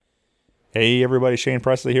Hey everybody, Shane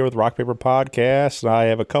Presley here with Rock Paper Podcast. I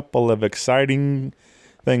have a couple of exciting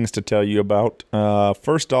things to tell you about.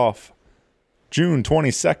 First off, June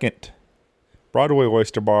 22nd, Broadway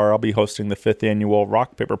Oyster Bar. I'll be hosting the 5th annual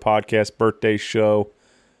Rock Paper Podcast birthday show.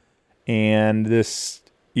 And this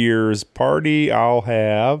year's party, I'll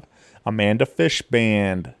have Amanda Fish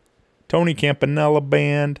Band, Tony Campanella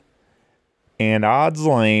Band, and Odds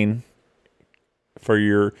Lane for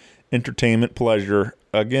your entertainment pleasure.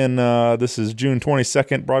 Again, this is June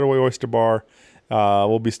 22nd, Broadway Oyster Bar.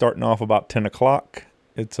 We'll be starting off about 10 o'clock.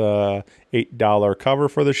 It's a $8 cover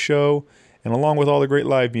for the show. And along with all the great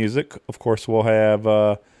live music, of course, we'll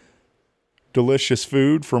have delicious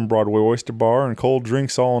food from Broadway Oyster Bar and cold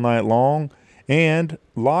drinks all night long. And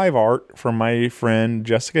live art from my friend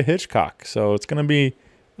Jessica Hitchcock. So it's going to be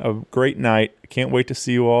a great night. Can't wait to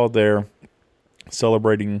see you all there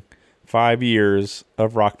celebrating 5 years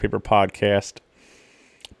of Rock Paper Podcast.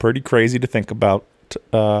 Pretty crazy to think about.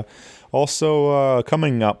 Also,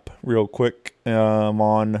 coming up real quick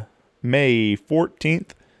on May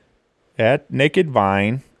 14th at Naked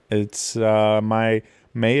Vine. It's my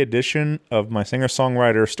May edition of my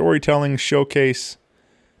singer-songwriter storytelling showcase.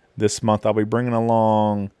 This month I'll be bringing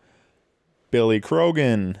along Billy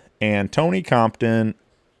Crogan and Tony Compton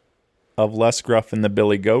of Les Gruff and the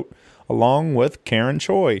Billy Goat, along with Karen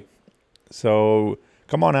Choi. So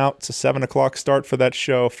come on out. It's a 7 o'clock start for that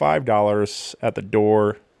show. $5 at the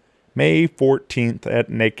door. May 14th at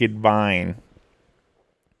Naked Vine.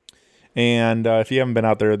 And if you haven't been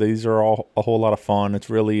out there, these are all a whole lot of fun. It's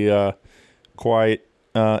really a quiet,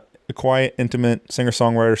 intimate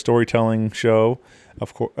singer-songwriter storytelling show.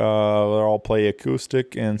 Of course, they'll all play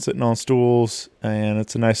acoustic and sitting on stools, and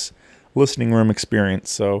it's a nice listening room experience.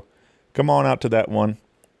 So come on out to that one.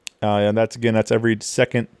 And that's every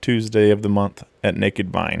second Tuesday of the month at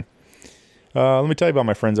Naked Vine. Let me tell you about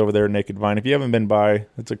my friends over there at Naked Vine. If you haven't been by,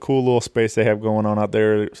 it's a cool little space they have going on out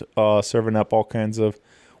there, serving up all kinds of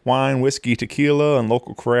wine, whiskey, tequila, and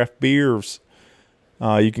local craft beers.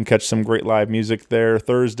 You can catch some great live music there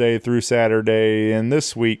Thursday through Saturday. And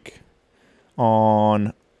this week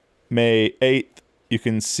on May 8th, you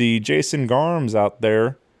can see Jason Garms out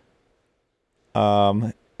there.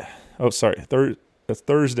 That's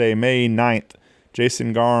Thursday, May 9th.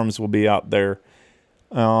 Jason Garms will be out there.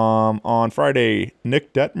 On Friday,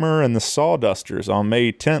 Nick Detmer and the Sawdusters on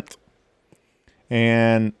May 10th.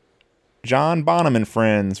 And John Bonham and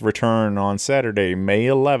Friends return on Saturday, May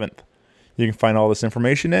 11th. You can find all this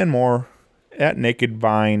information and more at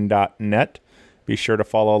nakedvine.net. Be sure to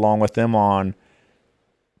follow along with them on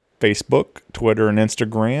Facebook, Twitter, and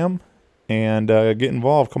Instagram. And get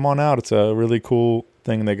involved. Come on out. It's a really cool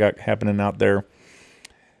thing they got happening out there.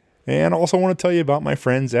 And I also want to tell you about my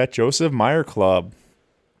friends at Joseph Meyer Club.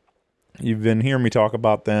 You've been hearing me talk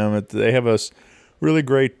about them. They have a really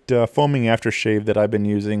great foaming aftershave that I've been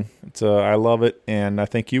using. I love it, and I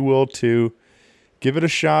think you will too. Give it a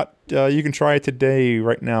shot. You can try it today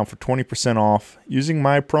right now for 20% off using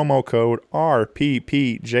my promo code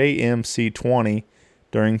RPPJMC20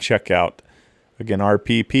 during checkout. Again,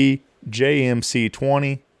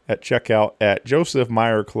 RPPJMC20 at checkout at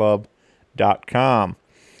josephmeyerclub.com.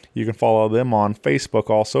 You can follow them on Facebook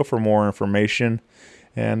also for more information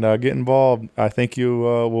and get involved. I think you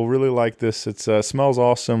will really like this. It smells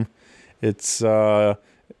awesome. And the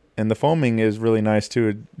foaming is really nice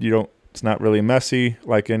too. It's not really messy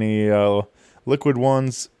like any liquid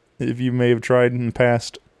ones if you may have tried in the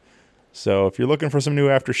past. So if you're looking for some new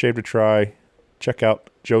aftershave to try, check out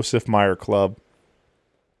Joseph Meyer Club.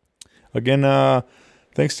 Again,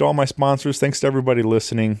 thanks to all my sponsors. Thanks to everybody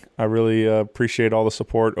listening. I really appreciate all the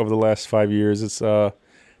support over the last 5 years. It's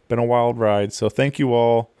been a wild ride. So thank you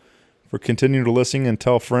all for continuing to listen and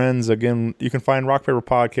tell friends. Again, you can find Rock Paper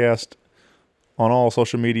Podcast on all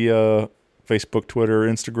social media, Facebook, Twitter,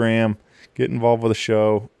 Instagram. Get involved with the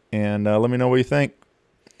show and let me know what you think.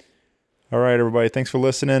 All right, everybody. Thanks for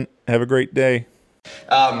listening. Have a great day.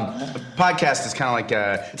 A podcast is kind of like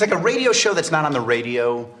it's like a radio show that's not on the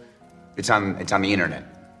radio. It's on the internet.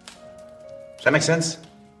 Does that make sense?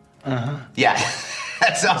 Uh-huh. Yeah.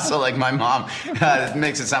 That's also like my mom. It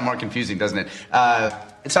makes it sound more confusing, doesn't it?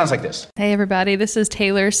 It sounds like this. Hey, everybody. This is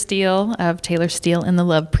Taylor Steele of Taylor Steele and the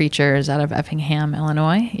Love Preachers out of Effingham,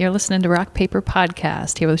 Illinois. You're listening to Rock Paper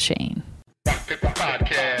Podcast here with Shane. Rock Paper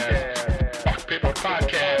Podcast. Rock Paper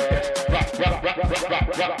Podcast. Rock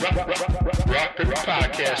Paper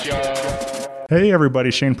Podcast, y'all. Hey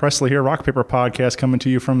everybody, Shane Presley here, Rock Paper Podcast, coming to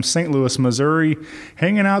you from St. Louis, Missouri.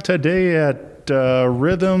 Hanging out today at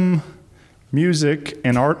Rhythm Music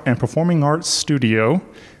and Art and Performing Arts Studio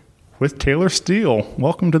with Taylor Steele.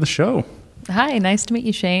 Welcome to the show. Hi, nice to meet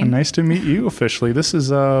you, Shane. Nice to meet you officially. This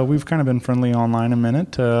is we've kind of been friendly online a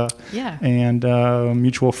minute. Yeah. And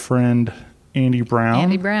mutual friend Andy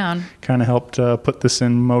Brown kind of helped put this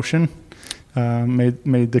in motion.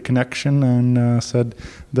 Made the connection and said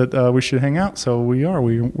that we should hang out. So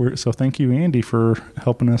we're so thank you, Andy, for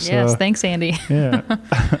helping us. Yes, thanks, Andy. Yeah,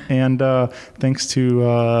 and thanks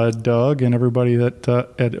to Doug and everybody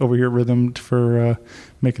that over here at Rhythm for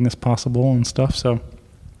making this possible and stuff. So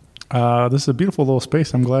this is a beautiful little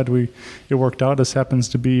space. I'm glad it worked out. This happens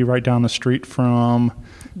to be right down the street from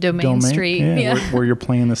Domain Street, yeah. Where you're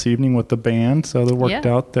playing this evening with the band. So it worked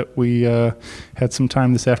out that we had some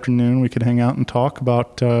time this afternoon. We could hang out and talk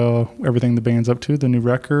about everything the band's up to, the new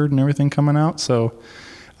record and everything coming out. So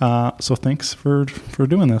thanks for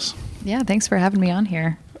doing this. Yeah, thanks for having me on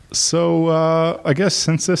here. So I guess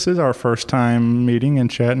since this is our first time meeting and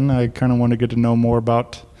chatting, I kind of want to get to know more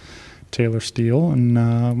about Taylor Steele. And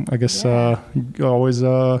I guess always...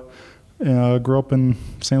 grew up in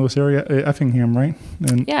St. Louis area, Effingham, right?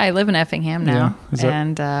 And yeah, I live in Effingham now,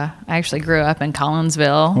 and I actually grew up in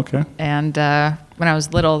Collinsville. Okay. And when I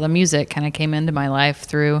was little, the music kind of came into my life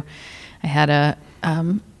through. I had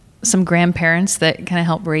some grandparents that kind of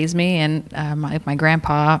helped raise me, and my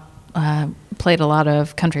grandpa played a lot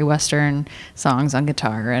of country western songs on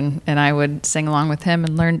guitar, and I would sing along with him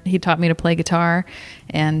and learn. He taught me to play guitar,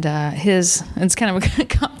 and it's kind of a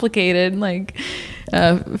complicated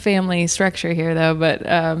family structure here though, but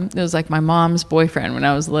it was like my mom's boyfriend when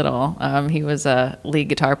I was little. He was a lead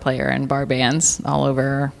guitar player in bar bands all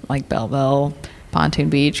over like Belleville, Pontoon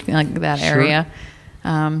Beach, like that area.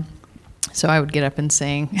 So I would get up and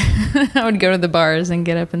sing. I would go to the bars and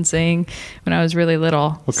get up and sing when I was really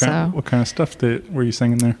little. What kind of stuff were you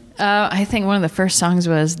singing there? I think one of the first songs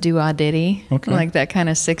was Do-Ah Diddy, like that kind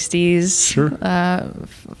of 60s,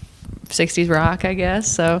 60s rock, I guess.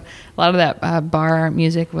 So a lot of that bar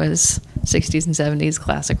music was 60s and 70s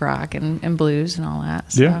classic rock and blues and all that.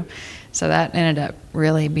 So, so that ended up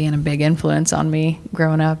really being a big influence on me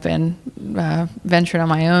growing up and ventured on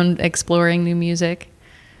my own, exploring new music.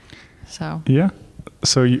 So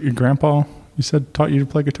so your grandpa, you said, taught you to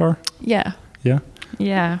play guitar? Yeah.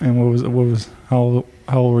 And what was how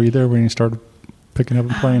old were you there when you started picking up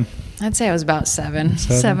and playing? I'd say I was about seven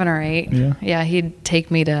or 8. Yeah, he'd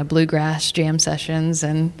take me to bluegrass jam sessions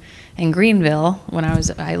and in Greenville when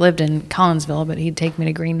I lived in Collinsville, but he'd take me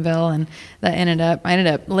to Greenville, and I ended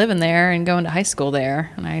up living there and going to high school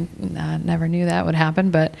there, and I never knew that would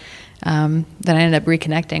happen, but then I ended up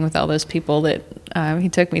reconnecting with all those people that he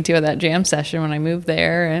took me to at that jam session when I moved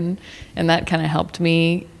there, and that kind of helped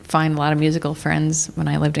me find a lot of musical friends when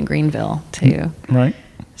I lived in Greenville too. Right.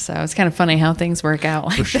 So it's kind of funny how things work out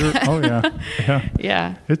like For sure. that. Oh yeah.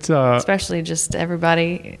 Yeah. It's especially just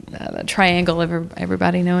everybody, the triangle of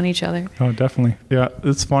everybody knowing each other. Oh, definitely. Yeah,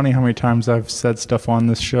 it's funny how many times I've said stuff on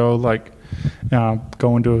this show, like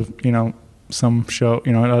going to some show,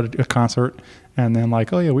 a concert, and then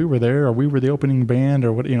like, oh yeah, we were there, or we were the opening band,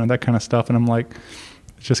 or what, that kind of stuff, and I'm like,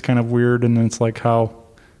 it's just kind of weird, and then it's like how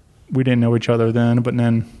we didn't know each other then, but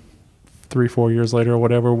then 3-4 years later or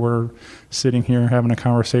whatever, we're sitting here having a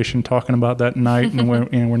conversation talking about that night, and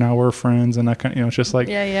we're friends, and that kind of, it's just like,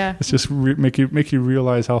 it's just make you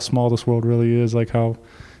realize how small this world really is, like how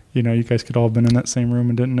you guys could all have been in that same room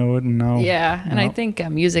and didn't know it, and now I think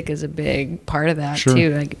music is a big part of that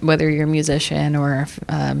too, like whether you're a musician or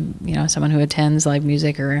someone who attends live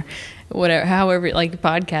music or whatever, however, like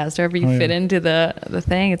podcast, however you fit into the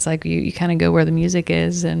thing, it's like you kind of go where the music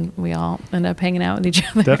is, and we all end up hanging out with each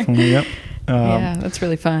other. Definitely. Yep. That's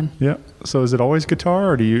really fun. Yeah. So is it always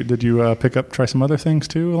guitar, or did you try some other things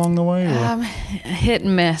too along the way? Hit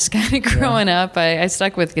and miss. Kind of growing up, I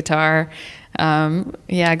stuck with guitar.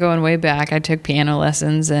 Going way back, I took piano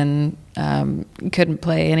lessons and couldn't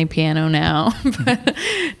play any piano now,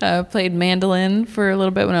 but played mandolin for a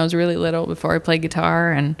little bit when I was really little before I played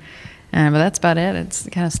guitar, but that's about it. It's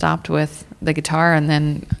kind of stopped with the guitar, and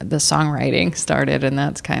then the songwriting started, and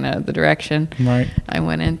that's kind of the direction I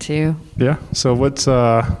went into. Yeah. So what's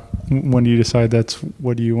when do you decide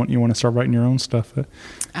what do you want? You want to start writing your own stuff?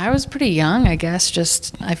 I was pretty young, I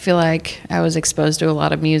guess. I feel like I was exposed to a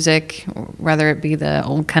lot of music, whether it be the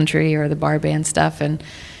old country or the bar band stuff, and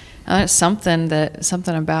something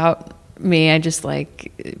about me, I just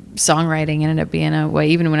like songwriting ended up being a way,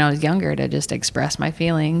 even when I was younger, to just express my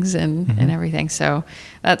feelings and everything. So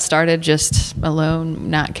that started just alone,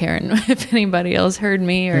 not caring if anybody else heard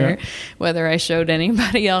me or whether I showed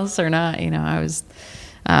anybody else or not.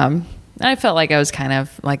 I felt like I was kind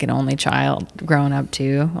of like an only child growing up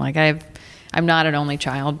too. Like I I'm not an only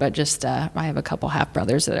child, but just I have a couple half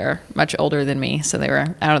brothers that are much older than me, so they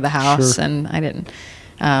were out of the house, Sure. and I didn't.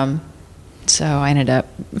 So I ended up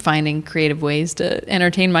finding creative ways to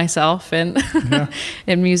entertain myself, and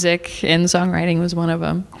and music and songwriting was one of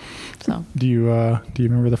them. So Do you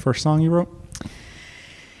remember the first song you wrote?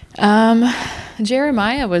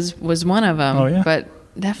 Jeremiah was one of them, Oh, yeah? but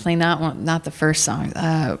definitely not the first song.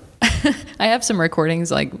 I have some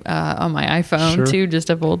recordings like on my iPhone Sure. too, just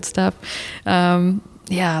of old stuff.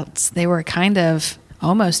 They were kind of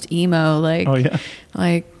almost emo, like Oh, yeah?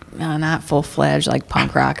 not full fledged like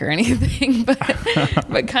punk rock or anything,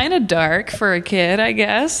 but kind of dark for a kid, I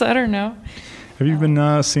guess. I don't know. Have you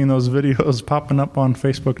been seeing those videos popping up on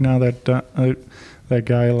Facebook now that that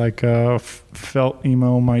guy like felt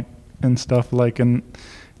emo might and stuff, like, and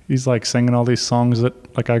he's like singing all these songs that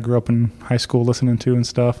like I grew up in high school listening to and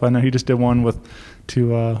stuff. I know he just did one with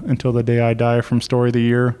Until the Day I Die from Story of the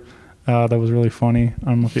Year. That was really funny. I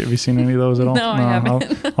don't know if have you seen any of those at all? No, I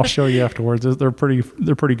haven't. I'll show you afterwards. They're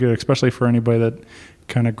pretty good, especially for anybody that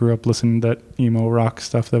kind of grew up listening to that emo rock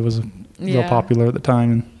stuff that was real popular at the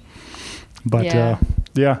time. But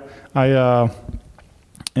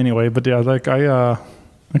anyway, but yeah, like I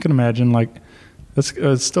can imagine like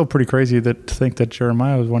it's still pretty crazy to think that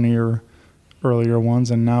Jeremiah was one of your earlier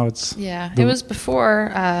ones, and now it's it was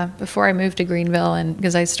before I moved to Greenville, and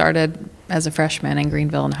because I started as a freshman in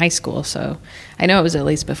Greenville in high school, so I know it was at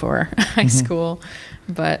least before high school.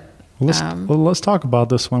 But let's talk about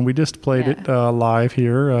this one. We just played it live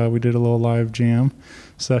here. We did a little live jam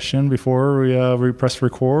session before we pressed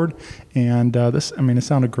record, and it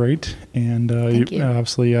sounded great, and Thank you.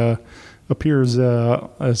 obviously appears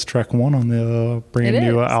as track one on the brand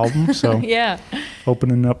new album, so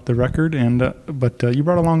opening up the record. And but you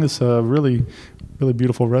brought along this really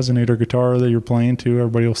beautiful resonator guitar that you're playing too.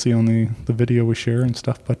 Everybody will see on the video we share and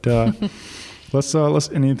stuff, but let's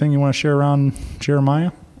anything you want to share around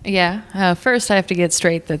Jeremiah? First I have to get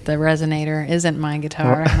straight that the resonator isn't my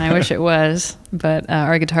guitar, and I wish it was, but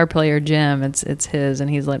our guitar player Jim, it's his, and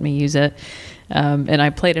he's let me use it. And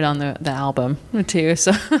I played it on the album too,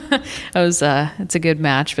 so it's a good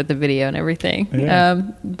match with the video and everything.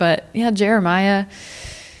 But Jeremiah,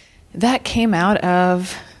 that came out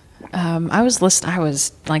of I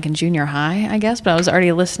was like in junior high, I guess, but I was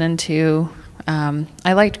already listening to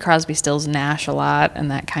I liked Crosby, Stills, Nash a lot, and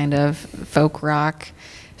that kind of folk rock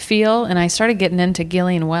feel, and I started getting into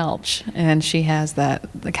Gillian Welch, and she has the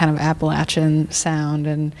kind of Appalachian sound,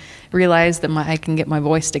 and realized that I can get my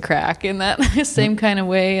voice to crack in that same kind of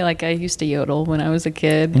way. Like I used to yodel when I was a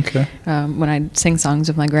kid, when I'd sing songs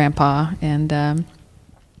with my grandpa, and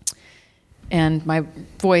my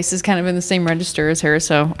voice is kind of in the same register as her,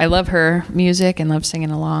 so I love her music and love singing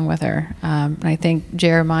along with her. And I think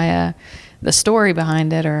Jeremiah, the story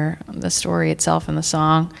behind it, or the story itself in the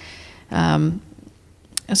song,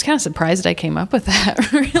 I was kind of surprised that I came up with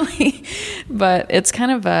that, really. But it's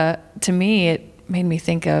kind of to me, it made me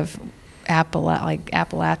think of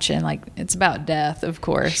Appalachian, like it's about death, of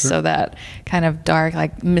course. Sure. So that kind of dark,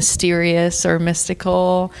 like mysterious or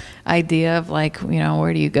mystical idea of like,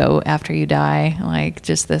 where do you go after you die? Like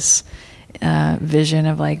just this vision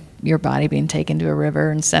of like your body being taken to a river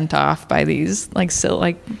and sent off by these like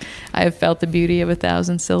I have felt the beauty of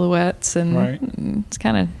 1,000 silhouettes, and it's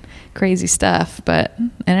kind of crazy stuff, but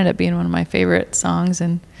ended up being one of my favorite songs,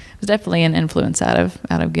 and it was definitely an influence out of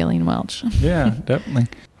Gillian Welch. Yeah, definitely.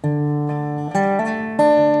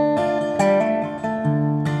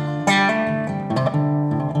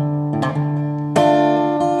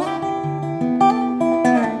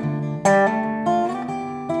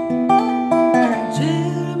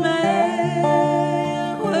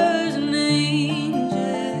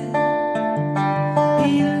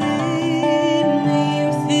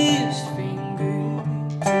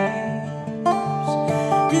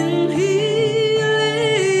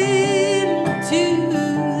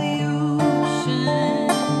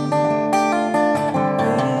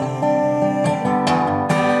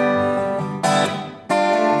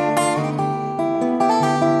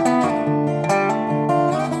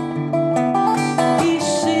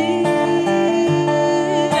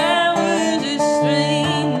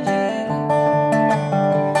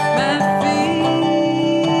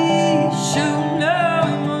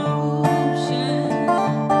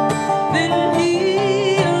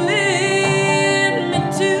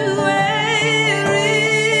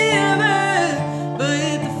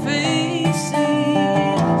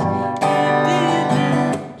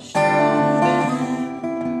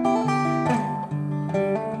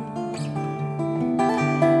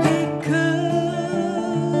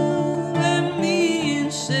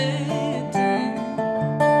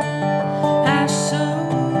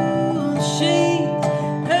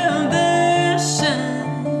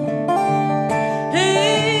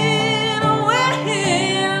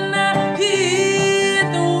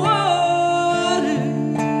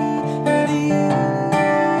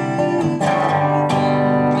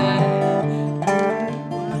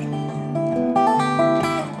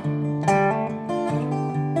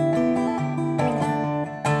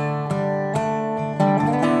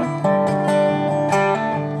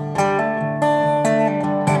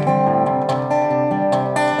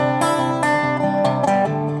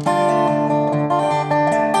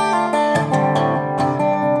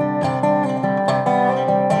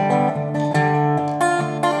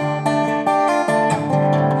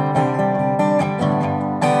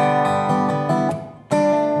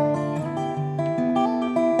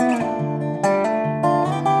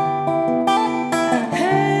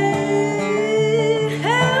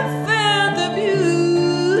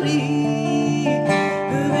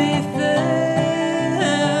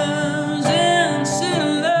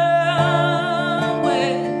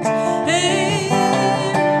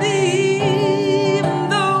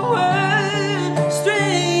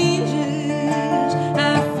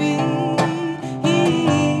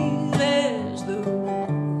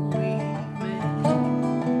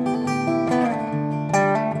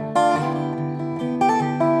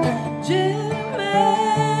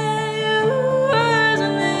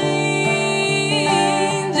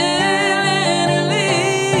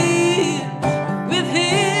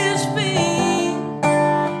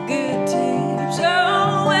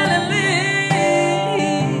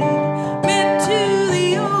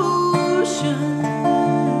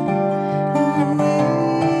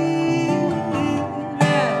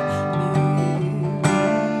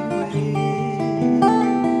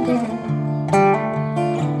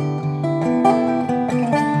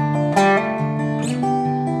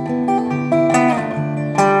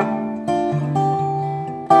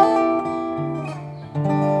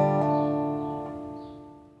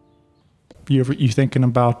 you thinking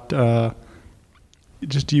about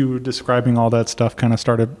just you describing all that stuff kind of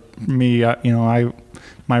started me,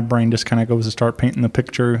 my brain just kind of goes to start painting the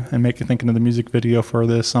picture and thinking of the music video for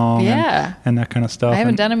this song and that kind of stuff. I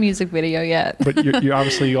haven't done a music video yet. But you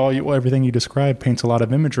obviously, everything you described paints a lot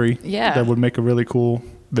of imagery that would make a really cool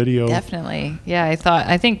video. Definitely. Yeah,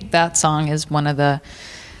 I think that song is one of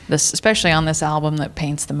this, especially on this album, that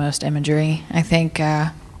paints the most imagery. I think,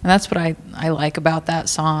 and that's what I like about that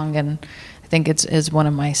song, and I think it's is one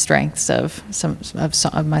of my strengths of my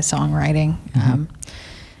songwriting.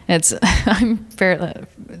 I'm fairly,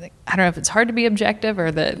 I don't know if it's hard to be objective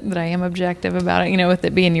or that I am objective about it. With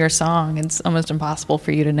it being your song, it's almost impossible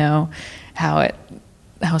for you to know how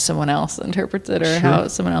someone else interprets it or how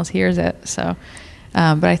someone else hears it. So,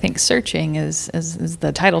 but I think "Searching" is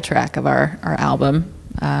the title track of our album,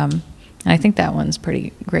 and I think that one's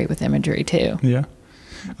pretty great with imagery too. Yeah.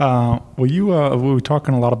 We were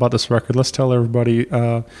talking a lot about this record. Let's tell everybody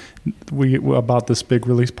about this big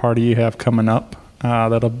release party you have coming up.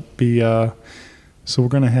 That'll be so we're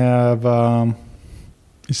gonna have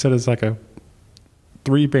you said it's like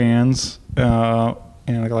 3 bands and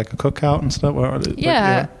like a cookout and stuff.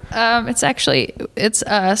 It's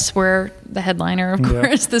us. We're the headliner, of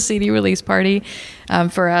course, the CD release party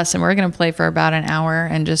for us, and we're gonna play for about an hour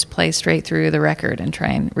and just play straight through the record and try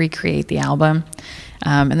and recreate the album.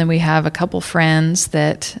 And then we have a couple friends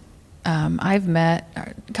that I've met,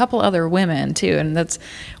 a couple other women too, and that's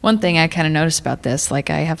one thing I kind of noticed about this. Like,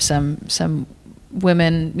 I have some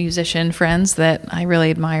women musician friends that I really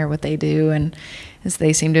admire what they do, and as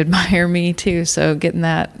they seem to admire me too. So getting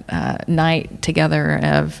that night together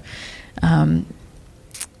of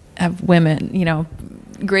women,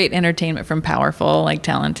 great entertainment from powerful, like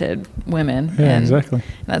talented women. Yeah, and exactly.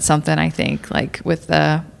 That's something I think, like with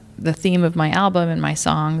the theme of my album and my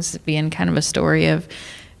songs being kind of a story of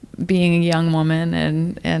being a young woman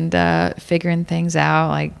and figuring things out,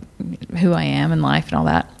 like who I am in life and all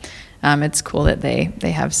that. It's cool that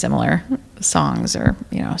they have similar songs, or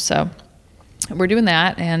so we're doing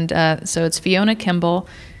that. And so it's Fiona Kimball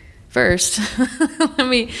first.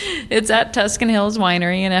 It's at Tuscan Hills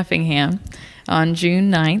Winery in Effingham on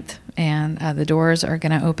June 9th, and the doors are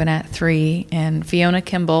going to open at 3. And Fiona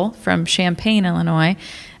Kimball from Champaign, Illinois.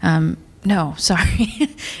 No, sorry.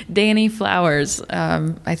 Danny Flowers,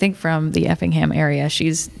 I think from the Effingham area.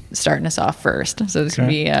 She's starting us off first. So it's going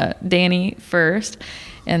to be Danny first.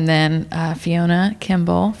 And then Fiona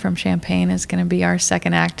Kimball from Champaign is going to be our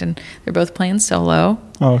second act. And they're both playing solo.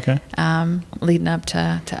 Oh, okay. Leading up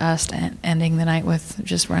to us ending the night with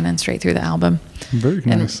just running straight through the album. Very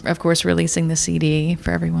nice. And, of course, releasing the CD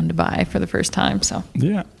for everyone to buy for the first time. So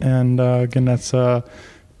yeah. And again, that's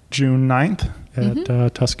June 9th.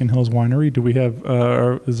 At Tuscan Hills Winery. Do we have,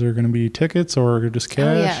 is there going to be tickets or just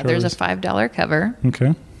cash? Oh, yeah. There's a $5 cover.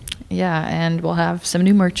 Okay. Yeah, and we'll have some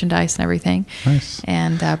new merchandise and everything. Nice.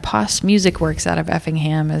 And Poss Music Works out of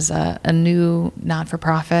Effingham is a new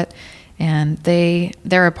not-for-profit, and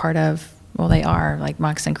they're a part of, well, they are, like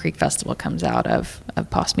Moccasin Creek Festival comes out of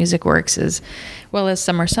Poss Music Works, as well as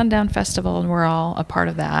Summer Sundown Festival, and we're all a part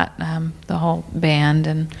of that, the whole band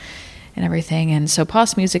and everything. And so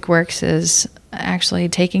Poss Music Works is actually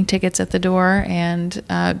taking tickets at the door and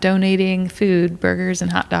donating food, burgers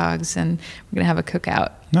and hot dogs, and we're going to have a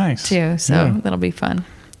cookout too. So that'll be fun.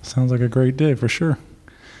 Sounds like a great day for sure.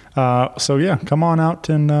 So yeah, come on out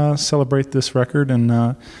and celebrate this record. And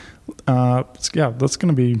that's going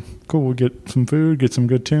to be cool. We'll get some food, get some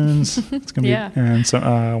good tunes. It's going to be, and some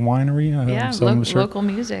winery. Local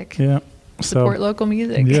music. Yeah. Support local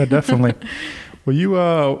music. Yeah, definitely. Well,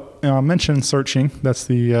 you mentioned "Searching." That's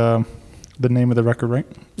the name of the record, right?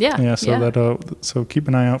 Yeah. Yeah. So that so keep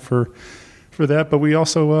an eye out for that. But we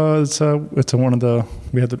also it's one of the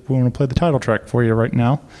we want to play the title track for you right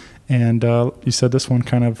now, and you said this one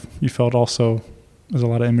you felt also there's a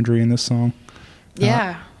lot of imagery in this song.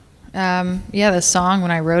 Yeah. The song, when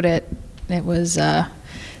I wrote it, it was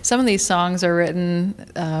some of these songs are written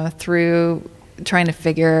through trying to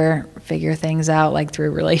figure things out, like through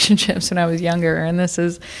relationships when I was younger, and this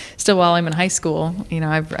is still while I'm in high school.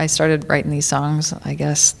 I started writing these songs. I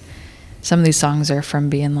guess some of these songs are from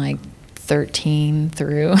being like 13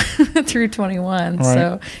 through 21. Right.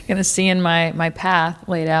 So gonna seeing my path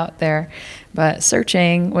laid out there. But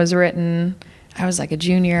 "Searching" was written, I was like a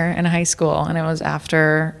junior in high school, and it was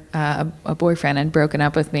after a boyfriend had broken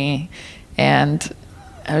up with me, and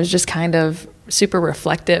I was just kind of super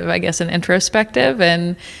reflective, I guess, and introspective,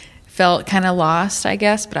 and felt kind of lost, I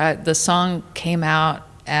guess. But the song came out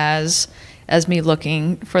as me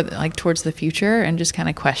looking for towards the future and just kind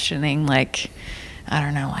of questioning, like, I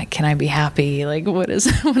don't know, like, can I be happy? Like, what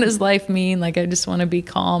does life mean? Like, I just want to be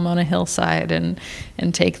calm on a hillside and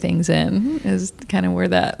take things in, is kind of where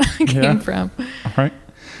that came from. All right.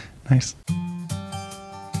 Nice.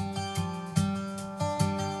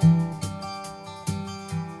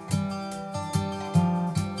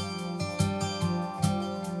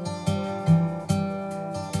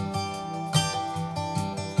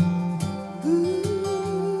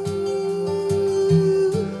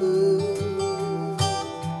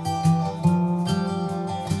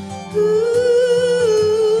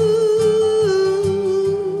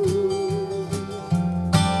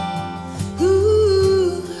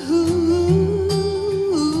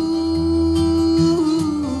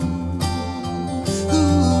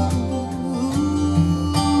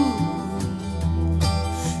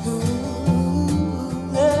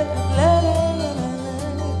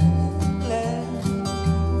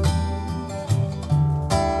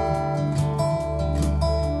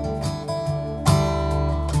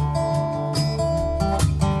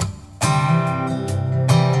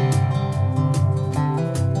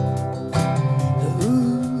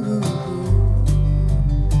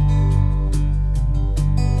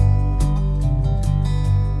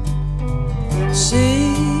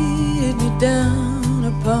 Sit me down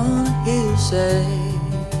upon a hillside,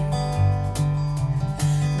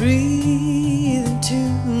 breathe into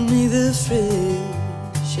me the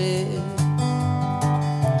fresh air.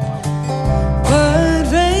 White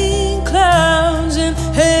rain clouds and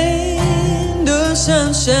hand of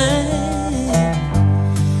sunshine,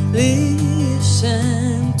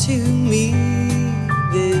 listen to me,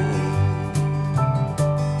 babe.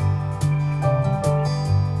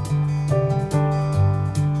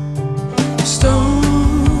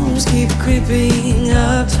 Storms keep creeping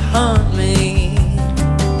up to haunt me.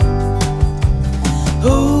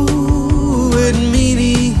 Oh, what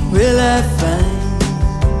meaning will I find?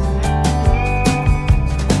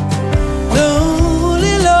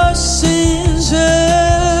 Lonely lost sense of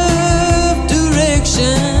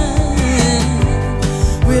direction.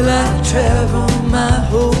 Will I travel my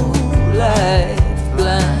whole life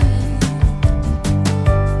blind?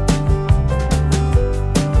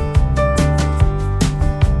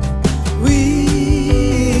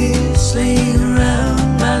 Whistling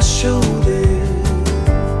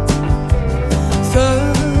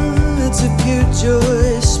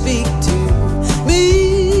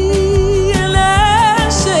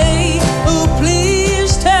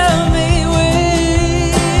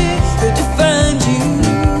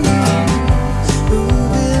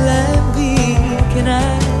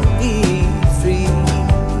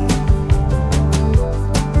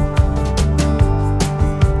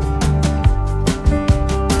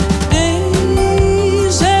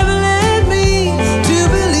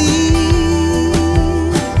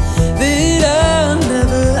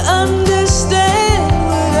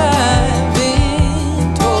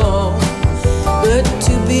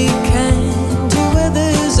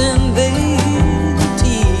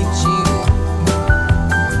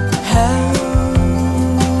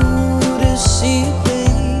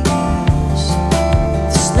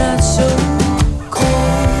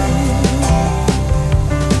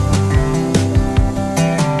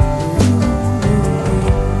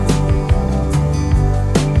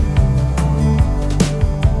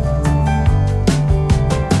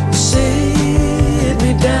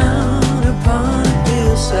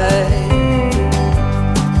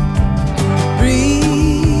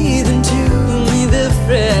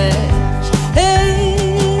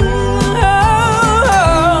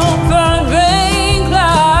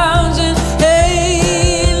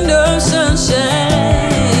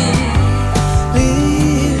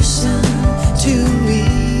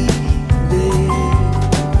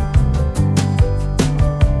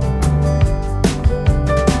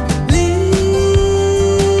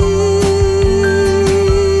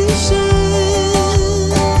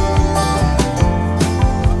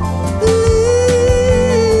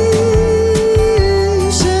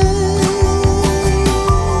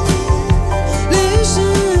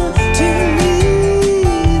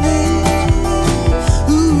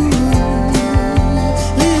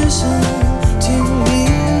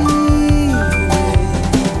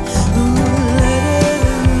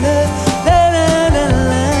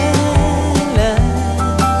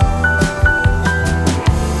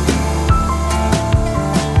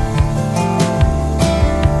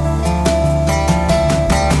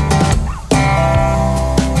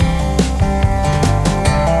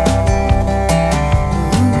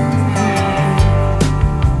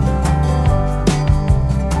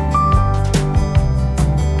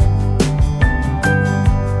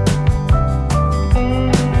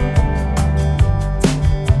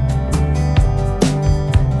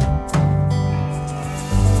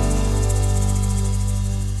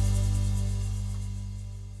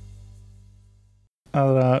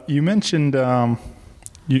You mentioned,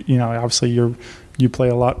 you know, obviously you play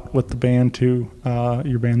a lot with the band too.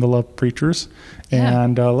 Your band, The Love Preachers, Yeah.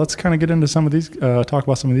 and let's kind of get into some of these. Talk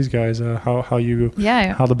about some of these guys. How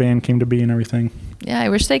the band came to be and everything. Yeah, I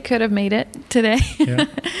wish they could have made it today. Yeah.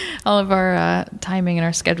 All of our timing and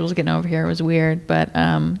our schedules getting over here was weird, but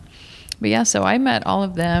yeah. So I met all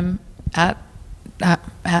of them at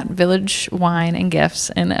Village Wine and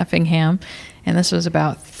Gifts in Effingham, and this was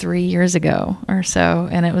about 3 years ago or so.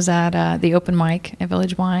 And it was at the open mic at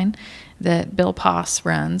Village Wine that Bill Poss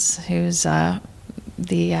runs, who's the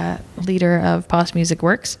leader of Poss Music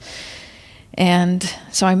Works. And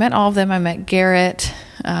so I met all of them. I met Garrett.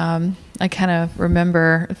 I kind of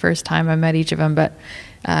remember the first time I met each of them, but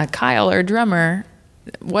Kyle, our drummer,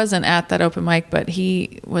 wasn't at that open mic, but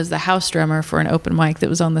he was the house drummer for an open mic that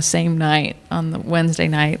was on the same night, on the Wednesday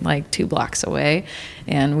night, like 2 blocks away.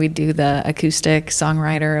 And we'd do the acoustic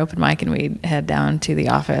songwriter open mic, and we'd head down to the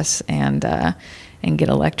office and get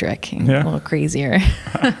electric and a little crazier.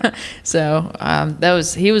 So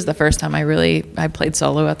he was the first time I played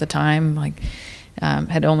solo at the time. Like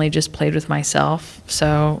had only just played with myself.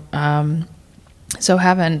 So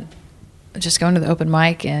having just going to the open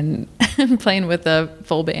mic and playing with a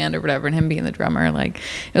full band or whatever, and him being the drummer, like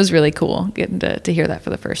it was really cool getting to hear that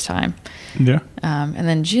for the first time. Yeah. And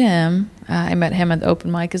then Jim, I met him at the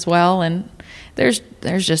open mic as well, and there's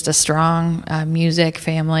just a strong music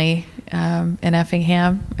family in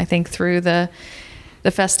Effingham. I think through the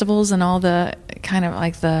festivals and all the kind of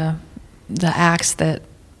like the acts that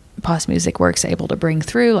Poss Music Works able to bring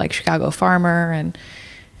through, like Chicago Farmer, and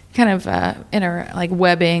kind of like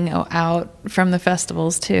webbing out from the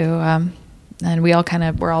festivals too. And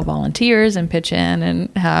we're all volunteers and pitch in and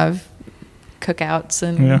have cookouts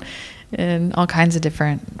and all kinds of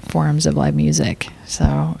different forms of live music. So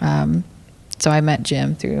I met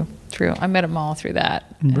Jim I met them all through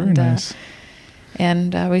that. Very nice.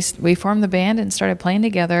 And we formed the band and started playing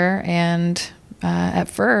together. And at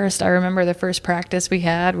first, I remember the first practice we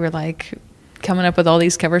had, we're like coming up with all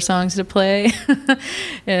these cover songs to play.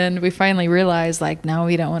 And we finally realized, like, no,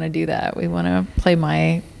 we don't want to do that. We want to play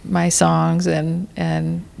my songs,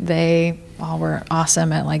 and they all were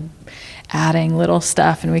awesome at like adding little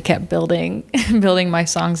stuff, and we kept building my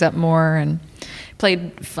songs up more, and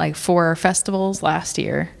played like 4 festivals last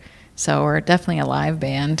year. So we're definitely a live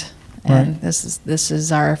band, and this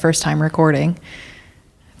is our first time recording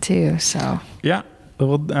too. So yeah.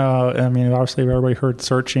 Well, I mean, obviously everybody heard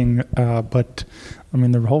Searching, but I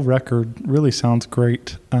mean, the whole record really sounds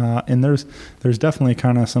great. And there's definitely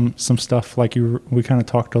kind of some stuff like we kind of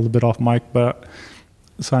talked a little bit off mic, but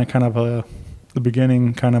so I kind of the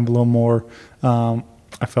beginning kind of a little more.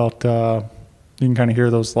 I felt you can kind of hear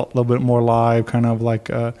those a little bit more live, kind of like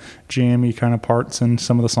jammy kind of parts in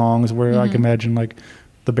some of the songs where I can imagine like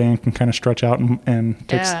the band can kind of stretch out and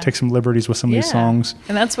take some liberties with some of these songs.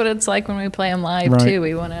 And that's what it's like when we play them live too.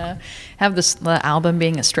 We want to have the album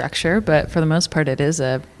being a structure, but for the most part it is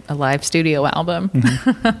a live studio album.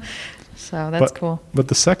 So that's cool. But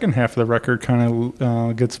the second half of the record kind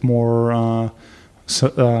of gets more, I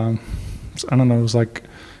don't know, it was like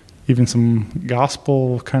even some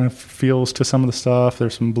gospel kind of feels to some of the stuff.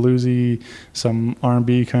 There's some bluesy, some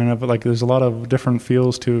R&B kind of, like there's a lot of different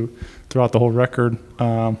feels throughout the whole record.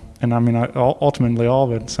 And I mean, ultimately all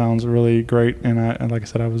of it sounds really great. And like I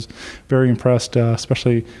said, I was very impressed,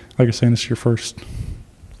 especially like you're saying, this is your first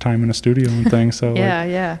time in a studio and things. So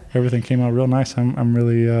everything came out real nice. I'm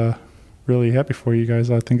really, really happy for you guys.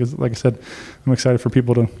 I think, like I said, I'm excited for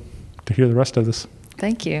people to hear the rest of this.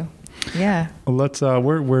 Thank you. Yeah. Well, let's.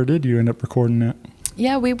 Where did you end up recording it?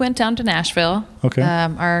 Yeah, we went down to Nashville. Okay.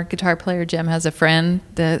 Our guitar player Jim has a friend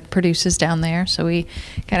that produces down there, so we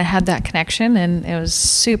kind of had that connection, and it was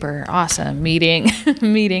super awesome meeting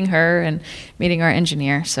her and meeting our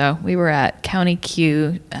engineer. So we were at County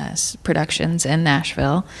Q Productions in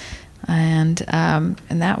Nashville, and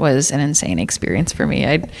that was an insane experience for me.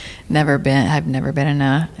 I've never been in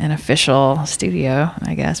an official studio,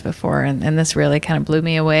 I guess, before, and this really kind of blew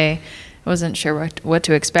me away. I wasn't sure what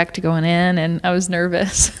to expect going in, and I was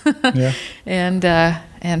nervous. Yeah.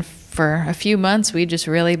 And for a few months, we'd just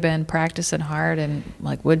really been practicing hard and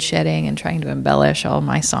like woodshedding and trying to embellish all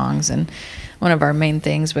my songs. And one of our main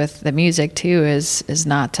things with the music too is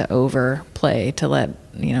not to overplay, to let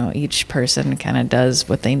each person kind of does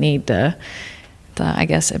what they need to I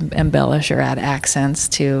guess embellish or add accents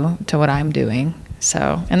to what I'm doing.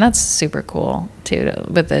 So, and that's super cool too.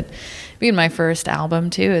 With it being my first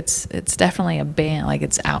album too, it's definitely a band. Like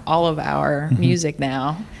it's all of our music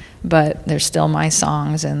now, but there's still my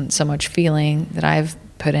songs and so much feeling that I've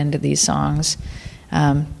put into these songs.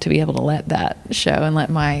 to be able to let that show and let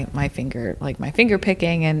my finger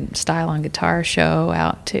picking and style on guitar show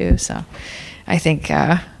out too. So I think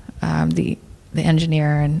the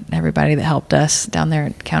engineer and everybody that helped us down there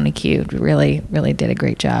at County Q really did a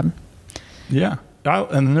great job. Yeah.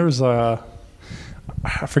 And there was I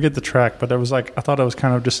forget the track, but there was I thought it was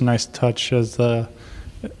kind of just a nice touch as like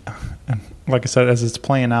I said, as it's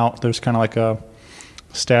playing out, there's kind of like a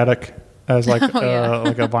static as like like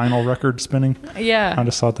a vinyl record spinning. Yeah. I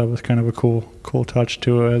just thought that was kind of a cool touch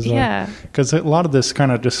to it because a lot of this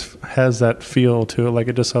kind of just has that feel to it, like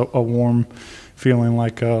it just a warm feeling,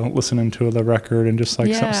 like listening to the record and just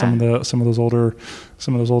like some of those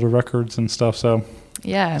older records and stuff. So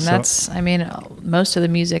yeah, and that's, I mean, most of the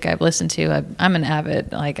music I've listened to, I'm an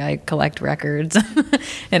avid, I collect records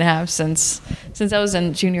and have since I was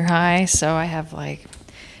in junior high. So I have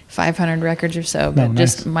 500 records or so, but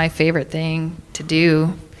just my favorite thing to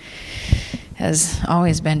do has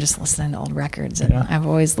always been just listening to old records. And I've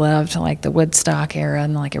always loved the Woodstock era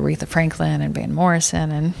and Aretha Franklin and Van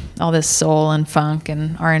Morrison and all this soul and funk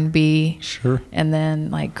and R&B. Sure. And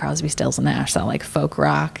then Crosby, Stills and Nash, that folk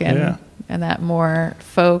rock and that more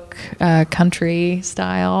folk country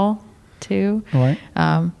style too. Right.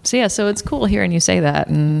 So it's cool hearing you say that,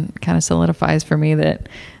 and kind of solidifies for me that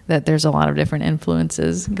there's a lot of different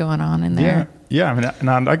influences going on in there. Yeah. I mean,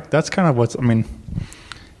 that's kind of what's,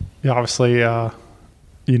 obviously,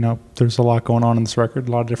 there's a lot going on in this record,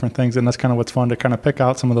 a lot of different things, and that's kind of what's fun to kind of pick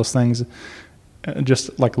out some of those things,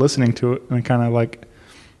 just listening to it and kind of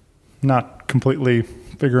not completely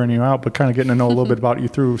figuring you out, but kind of getting to know a little bit about you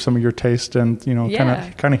through some of your taste and,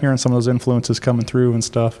 kind of hearing some of those influences coming through and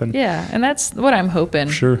stuff. And and that's what I'm hoping.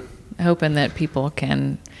 Sure. Hoping that people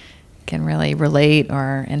can really relate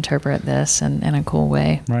or interpret this in a cool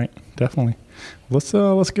way. Right. Definitely. Let's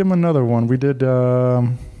give them another one. We did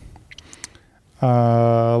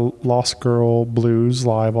Lost Girl Blues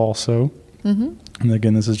live also. Mm-hmm. And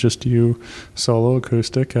again, this is just you solo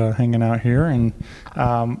acoustic hanging out here. And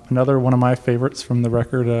another one of my favorites from the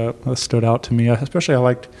record that stood out to me, especially I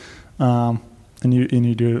liked, and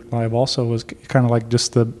you do it live also, was kind of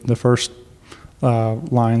just the first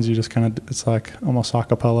lines. You just kind of, it's almost a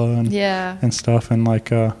cappella and stuff, and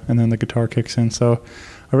and then the guitar kicks in. So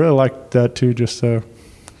I really liked that too, just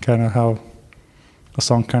kind of how a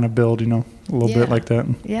song kind of build, a little bit like that.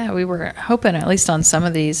 Yeah, we were hoping at least on some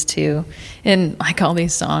of these too, and all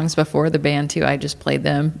these songs before the band too, I just played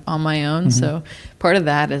them on my own. Mm-hmm. So part of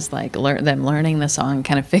that is them learning the song,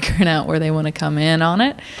 kind of figuring out where they want to come in on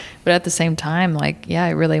it. But at the same time, I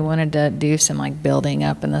really wanted to do some building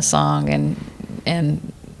up in the song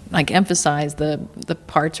and emphasize the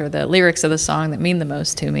parts or the lyrics of the song that mean the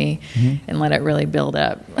most to me, mm-hmm. and let it really build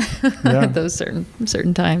up at those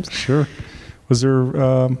certain times. Sure. Was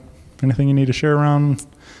there anything you need to share around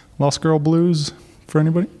Lost Girl Blues for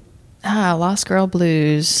anybody? Lost Girl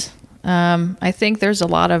Blues. I think there's a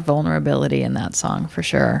lot of vulnerability in that song for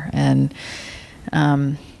sure. And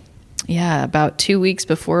about 2 weeks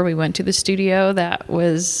before we went to the studio, that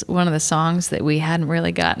was one of the songs that we hadn't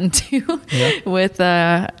really gotten to with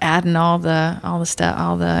adding all the stuff,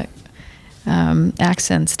 all the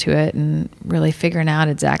accents to it, and really figuring out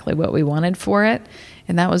exactly what we wanted for it.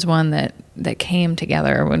 And that was one that came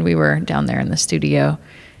together when we were down there in the studio.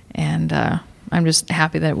 And I'm just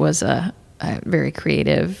happy that it was a very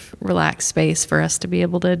creative, relaxed space for us to be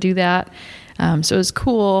able to do that. So it was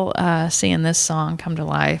cool seeing this song come to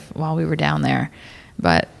life while we were down there.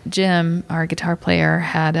 But Jim, our guitar player,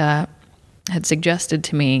 had suggested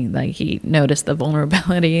to me, he noticed the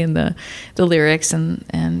vulnerability in the lyrics, and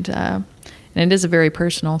it is a very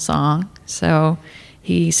personal song. So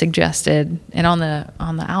he suggested, and on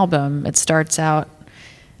the album, it starts out,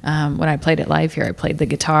 when I played it live here, I played the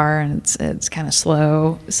guitar, and it's kind of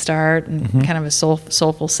slow start and mm-hmm. kind of a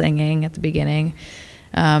soulful singing at the beginning.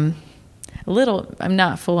 A little, I'm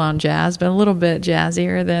not full on jazz, but a little bit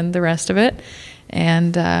jazzier than the rest of it.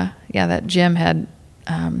 And that Jim had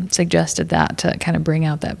suggested that to kind of bring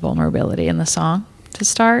out that vulnerability in the song to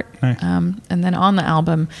start. Nice. And then on the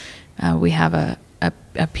album, we have a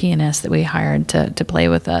pianist that we hired to play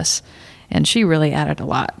with us, and she really added a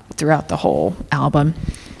lot throughout the whole album.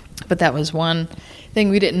 But that was one thing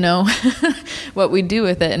we didn't know what we'd do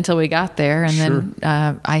with it until we got there. And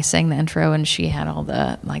then I sang the intro, and she had all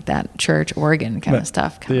the that church organ kind of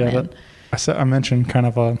stuff coming in. I mentioned kind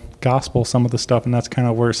of a gospel, some of the stuff, and that's kind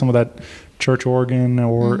of where some of that church organ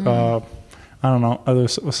or mm-hmm. I don't know,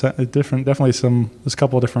 there's different, definitely there's a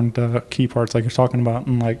couple of different key parts like you're talking about,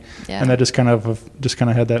 and and that just kind of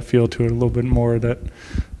had that feel to it a little bit more, that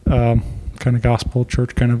kind kind of gospel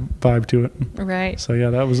church kind of vibe to it. Right. So yeah,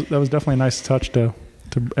 that was definitely a nice touch to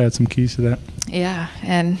add some keys to that. Yeah,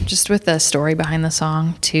 and just with the story behind the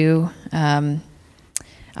song too.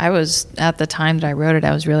 I was, at the time that I wrote it,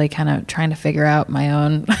 I was really kind of trying to figure out my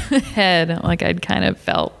own head. Like I'd kind of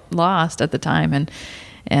felt lost at the time,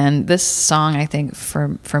 and this song, I think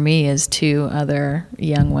for me, is to other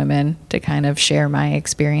young women to kind of share my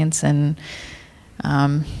experience and,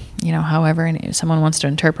 however someone wants to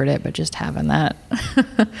interpret it, but just having that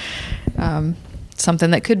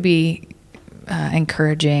something that could be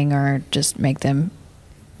encouraging or just make them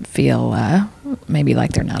feel maybe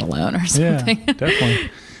like they're not alone or something. Yeah, definitely.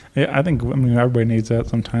 Yeah, I think everybody needs that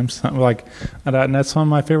sometimes. Like, and that's some of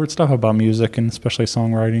my favorite stuff about music, and especially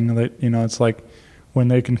songwriting. That it's like when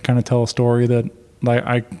they can kind of tell a story that like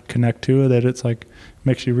I connect to, that it's like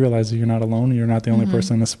makes you realize that you're not alone. You're not the only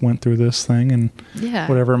person that's went through this thing, and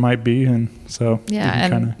whatever it might be. And so yeah,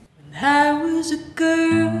 kind of. I was a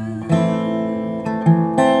girl.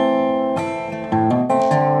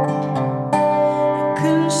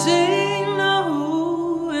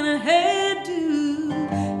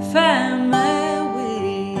 Find my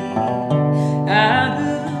way out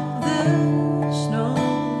of the snow.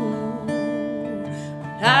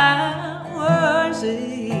 I was a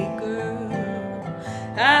girl.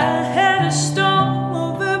 I had a storm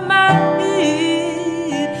over my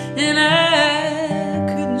head, and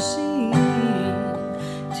I couldn't seem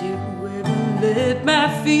to ever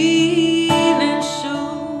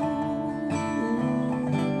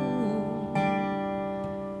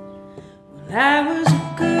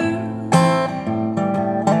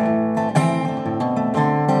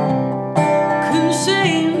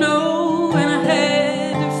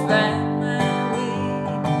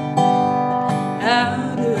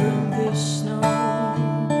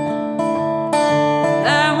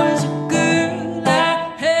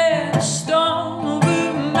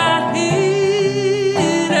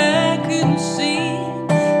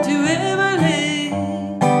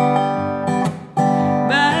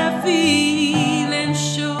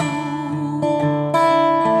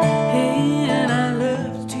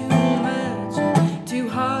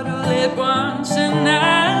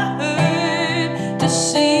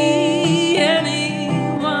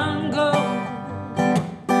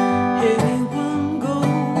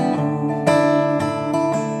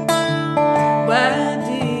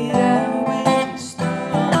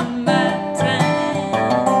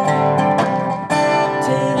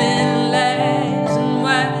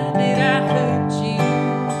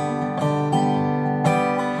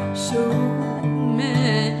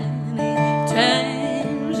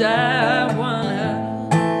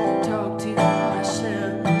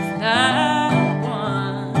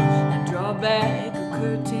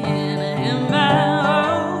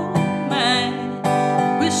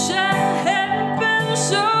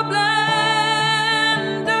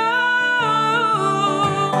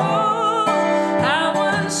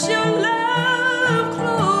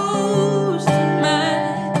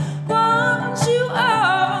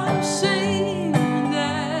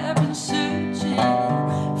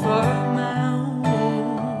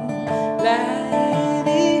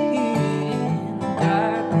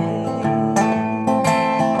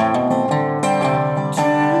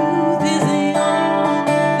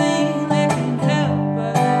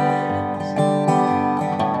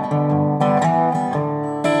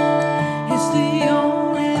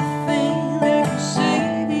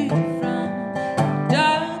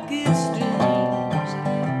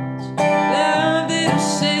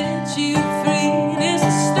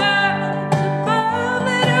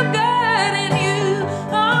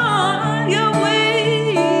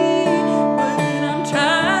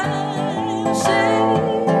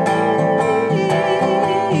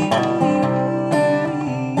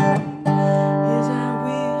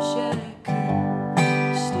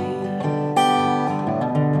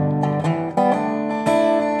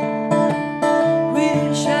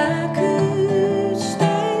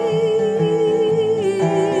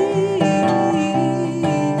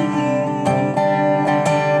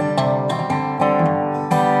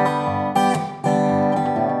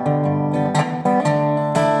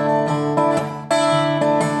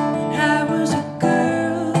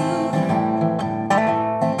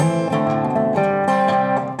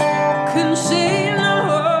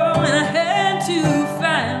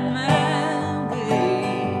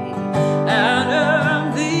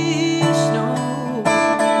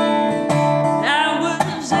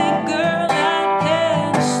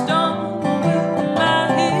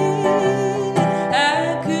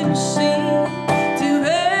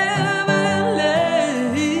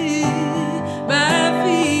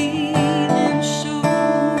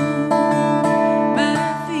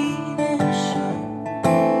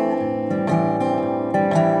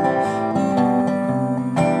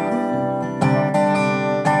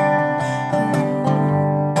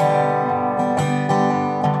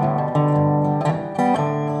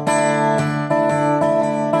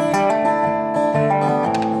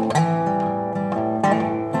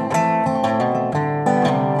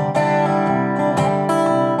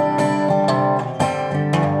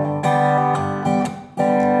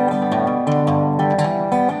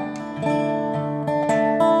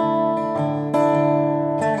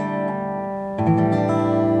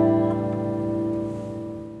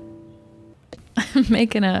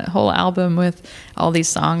making a whole album with all these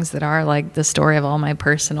songs that are like the story of all my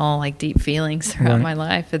personal, like deep feelings throughout Right. my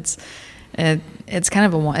life. It's kind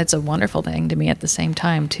of it's a wonderful thing to me at the same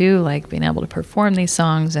time too, like being able to perform these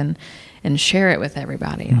songs and share it with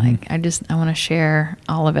everybody. Like I want to share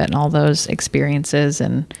all of it and all those experiences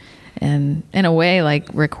and in a way, like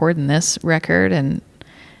recording this record and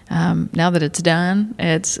now that it's done,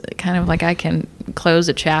 it's kind of like I can close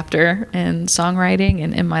a chapter in songwriting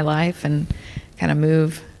and in my life and kind of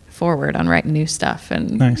move forward on writing new stuff.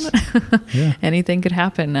 And Nice. Yeah. anything could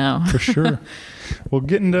happen now. For sure. We'll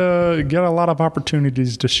get a lot of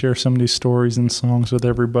opportunities to share some of these stories and songs with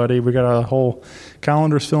everybody. We got a whole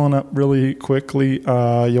calendar's filling up really quickly.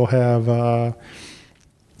 You'll have,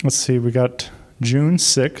 let's see, we got June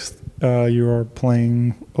 6th. You are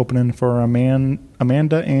opening for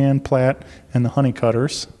Amanda Ann Platt and the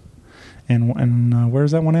Honeycutters. And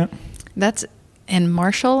where's that one at? That's in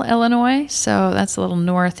Marshall, Illinois. So that's a little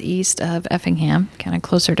northeast of Effingham, kind of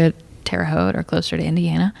closer to Terre Haute or closer to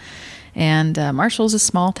Indiana. And Marshall's a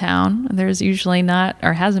small town. There's usually not,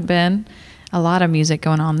 or hasn't been, a lot of music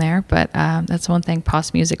going on there. But that's one thing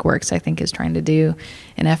Poss Music Works, I think, is trying to do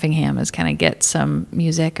in Effingham is kind of get some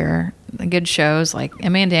music or good shows. Like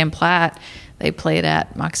Amanda Ann Platt, they played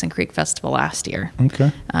at Moccasin Creek Festival last year.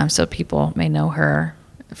 Okay. So people may know her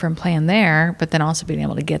from playing there, but then also being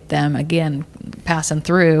able to get them again passing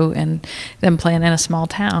through and them playing in a small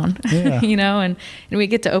town, Yeah. and we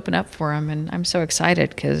get to open up for them. And I'm so excited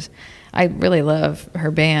because I really love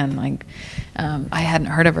her band. Like, I hadn't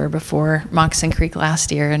heard of her before Moccasin Creek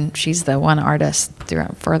last year, and she's the one artist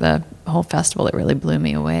for the whole festival that really blew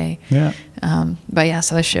me away. Yeah. But yeah,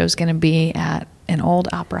 so the show's going to be at an old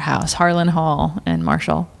opera house, Harlan Hall in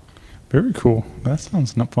Marshall. Very cool. That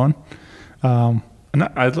sounds not fun. And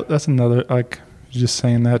that's another, like, just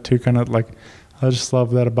saying that too, kind of like, I just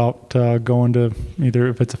love that about going to either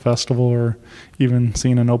if it's a festival or even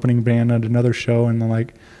seeing an opening band at another show and then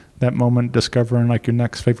like that moment discovering like your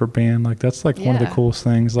next favorite band. Like that's like one of the Yeah. coolest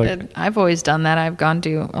things. Like I've always done that. I've gone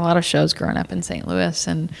to a lot of shows growing up in St. Louis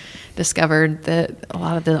and discovered that a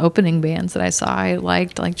lot of the opening bands that I saw I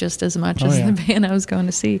liked like just as much as the band I was going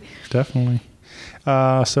to see. Definitely.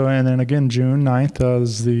 And then again, June 9th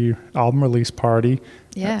is the album release party.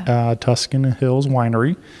 Yeah. Tuscan Hills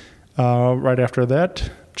Winery. Right after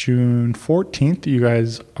that, June 14th, you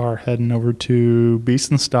guys are heading over to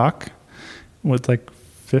Beast and Stock with like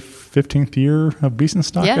 15th year of Beast and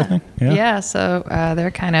Stock, I think. Yeah. So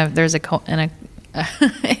they're kind of, there's a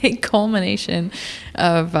culmination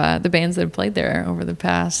of the bands that have played there over the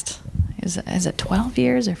past, is it 12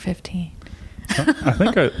 years or 15? I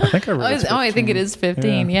think I read it's 15. I think it is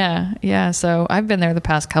 15. Yeah. So I've been there the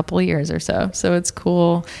past couple of years or so. So it's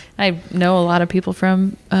cool. I know a lot of people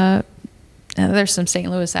from, there's some St.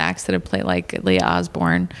 Louis acts that have played, like Leah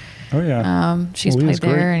Osborne. Oh yeah. She's Leah's played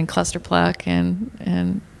there, great. and Cluster Pluck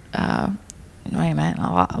and a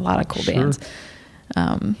lot of cool bands.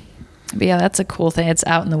 But yeah, that's a cool thing. It's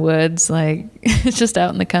out in the woods, like it's just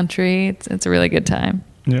out in the country. It's a really good time.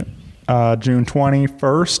 Yeah. June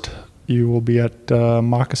 21st, you will be at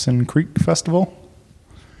Moccasin Creek Festival.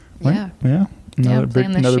 Right? Yeah. Yeah.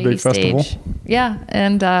 Playing the Another Shady big festival. Stage. Yeah,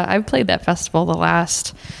 and I've played that festival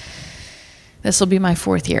this will be my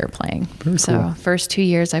 4th year playing. Very so cool. first 2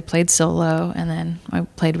 years I played solo, and then I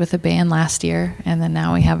played with a band last year, and then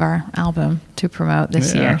now we have our album to promote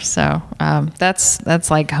this Yeah. year. So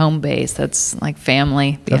that's like home base. That's like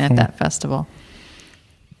family being Definitely. at that festival.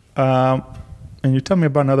 And you tell me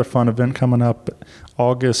about another fun event coming up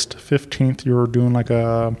August 15th. You're doing like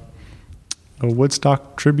a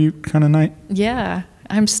Woodstock tribute kind of night. Yeah,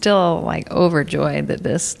 I'm still like overjoyed that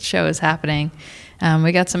this show is happening.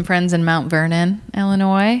 We got some friends in Mount Vernon,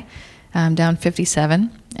 Illinois, down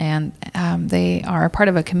 57, and they are part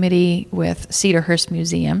of a committee with Cedarhurst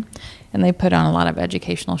Museum, and they put on a lot of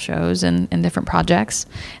educational shows and different projects.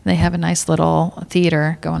 And they have a nice little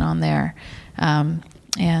theater going on there.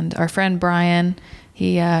 And our friend Brian,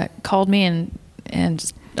 he called me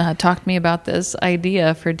and talked to me about this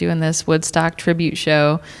idea for doing this Woodstock tribute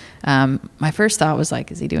show. My first thought was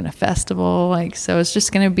like, is he doing a festival? Like, so it's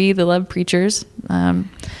just going to be the Love Preachers.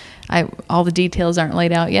 All the details aren't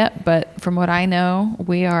laid out yet, but from what I know,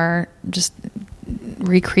 we are just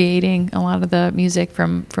recreating a lot of the music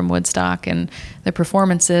from Woodstock and the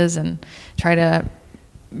performances, and try to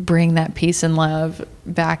bring that peace and love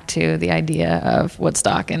back to the idea of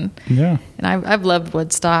Woodstock. And I've loved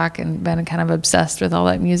Woodstock and been kind of obsessed with all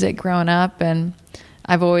that music growing up. And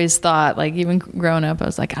I've always thought, like, even growing up, I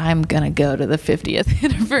was like, I'm going to go to the 50th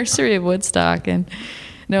anniversary of Woodstock. And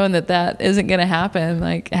knowing that isn't going to happen,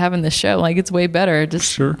 like having the show, like it's way better.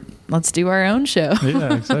 Just let's do our own show.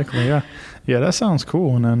 Yeah, exactly. Yeah. Yeah, that sounds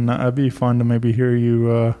cool. And then it'd be fun to maybe hear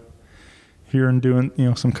you hearing doing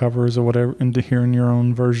some covers or whatever, and to hearing your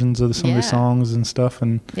own versions of some of the songs and stuff.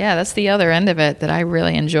 And yeah, that's the other end of it that I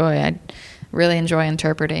really enjoy. I really enjoy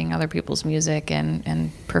interpreting other people's music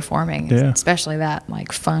and performing, especially that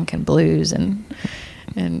like funk and blues and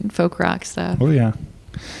folk rock stuff. Oh yeah.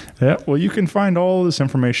 Well, you can find all this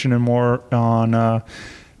information and more on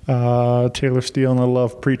Taylor Steele and the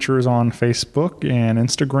Love Preachers on Facebook and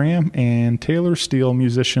Instagram, and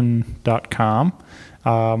TaylorSteeleMusician.com.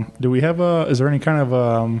 Do we have is there any kind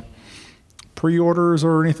of pre-orders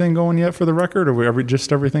or anything going yet for the record, or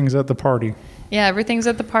just everything's at the party? Yeah, everything's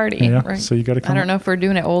at the party. Yeah, right? So you got to come. I don't know if we're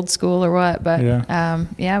doing it old school or what, but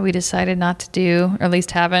we decided not to do, or at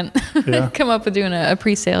least haven't come up with doing a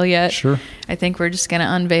pre-sale yet. Sure. I think we're just going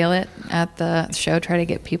to unveil it at the show, try to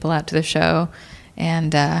get people out to the show.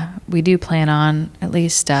 And we do plan on at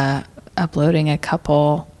least uploading a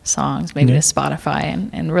couple songs, maybe to Spotify,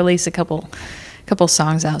 and release a couple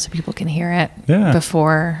songs out so people can hear it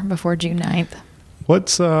before June 9th.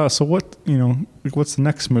 What's what's the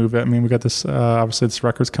next move? I mean, we got this obviously this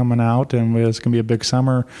record's coming out, and it's gonna be a big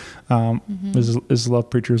summer. Is Love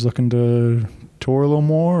Preachers looking to tour a little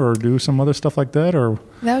more or do some other stuff like that? Or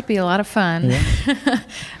that would be a lot of fun. Yeah.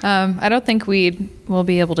 I don't think we'll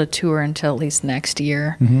be able to tour until at least next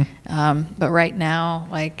year. But right now,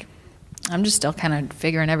 like, I'm just still kind of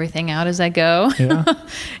figuring everything out as I go. Yeah.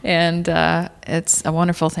 And it's a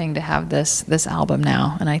wonderful thing to have this album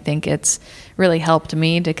now. And I think it's really helped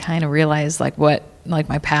me to kind of realize like my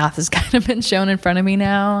path has kind of been shown in front of me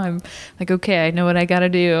now. I'm like, okay, I know what I got to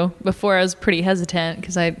do. Before I was pretty hesitant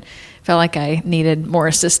because I felt like I needed more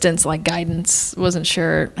assistance, like guidance, wasn't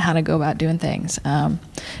sure how to go about doing things.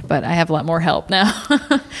 But I have a lot more help now.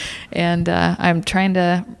 And I'm trying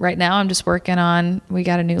to, right now I'm just working on, we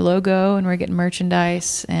got a new logo and we're getting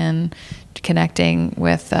merchandise and connecting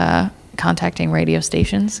with, contacting radio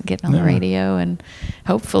stations, getting on the radio, and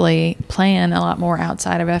hopefully playing a lot more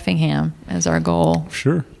outside of Effingham is our goal.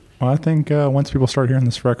 Sure. Well, I think once people start hearing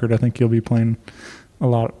this record, I think you'll be playing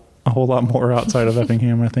a whole lot more outside of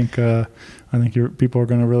Effingham. I think people are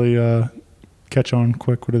going to really catch on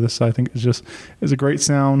quick with this. I think it's a great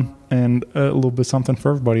sound and a little bit something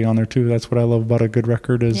for everybody on there too. That's what I love about a good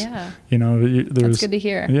record is, there's, that's good to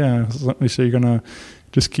hear. Yeah. So you're going to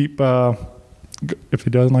just keep, if he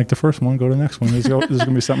doesn't like the first one, go to the next one. There's going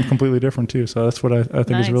to be something completely different too. So that's what I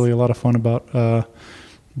think is really a lot of fun about.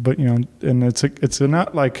 But and it's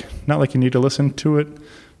not like you need to listen to it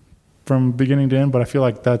from beginning to end. But I feel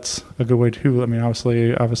like that's a good way too. I mean,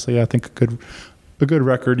 obviously, I think a good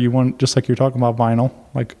record, you want, just like you're talking about vinyl.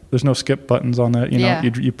 Like there's no skip buttons on that.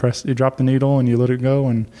 You press, you drop the needle and you let it go.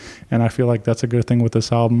 And I feel like that's a good thing with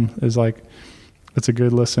this album is like. It's a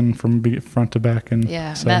good listen from front to back. And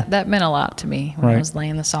so, that meant a lot to me when I was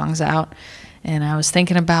laying the songs out. And I was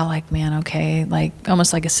thinking about like, man, okay, like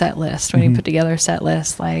almost like a set list. When you put together a set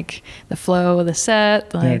list, like the flow of the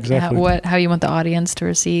set, like how you want the audience to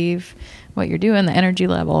receive what you're doing, the energy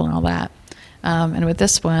level and all that. And with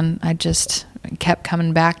this one, I just kept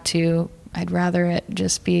coming back to, I'd rather it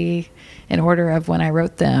just be in order of when I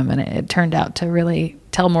wrote them. And it turned out to really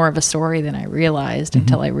tell more of a story than I realized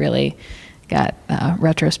until I really got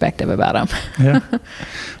retrospective about them. Yeah.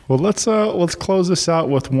 Well, let's close this out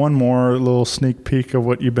with one more little sneak peek of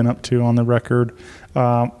what you've been up to on the record.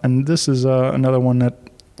 And this is another one that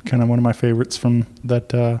kind of one of my favorites from that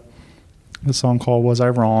the song called Was I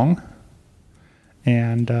Wrong?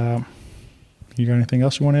 And you got anything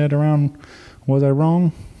else you want to add around Was I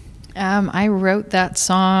Wrong? I wrote that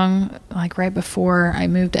song like right before I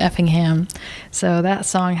moved to Effingham. So that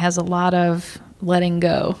song has a lot of letting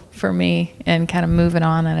go for me and kind of moving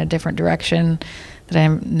on in a different direction that I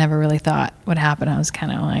never really thought would happen. I was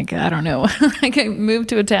kind of like, I don't know. Like I moved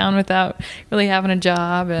to a town without really having a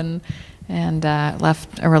job and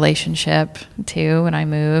left a relationship too when I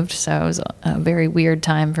moved. So it was a very weird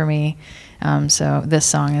time for me. So this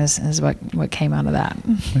song is what came out of that.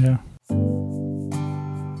 Yeah.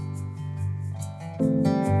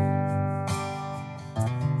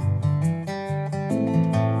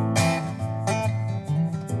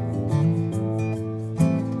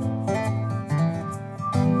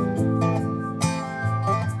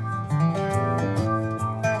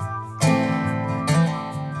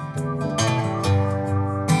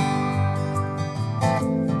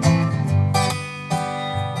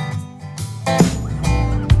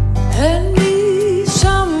 Hand me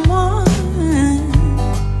someone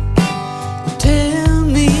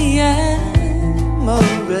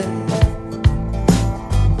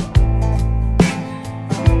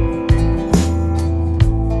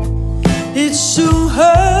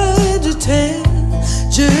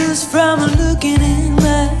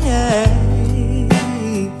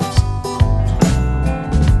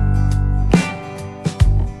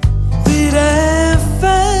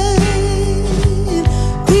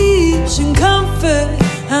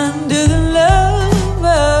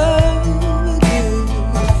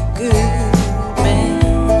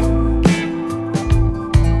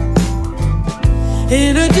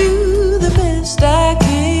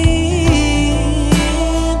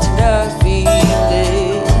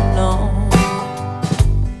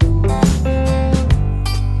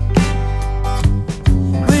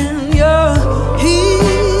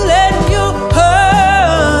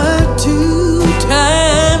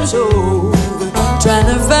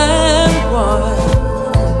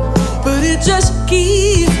it just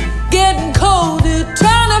keeps getting colder.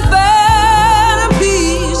 Trying to find a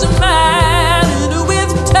peace of mind.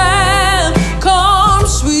 With time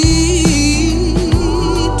comes sweet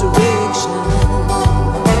direction.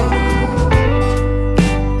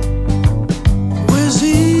 Was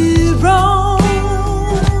it wrong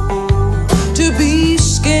to be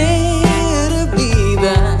scared of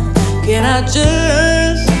leaving? Can I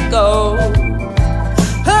just go?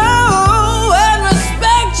 Oh, and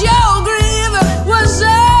respect your grief. Was I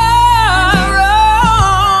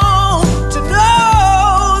wrong to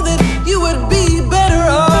know that you would be better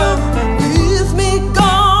off with me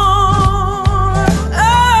gone?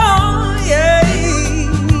 Oh, yeah,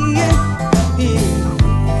 yeah.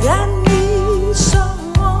 I need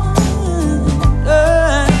someone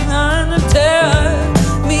to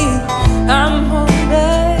tell me I'm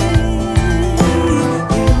alright.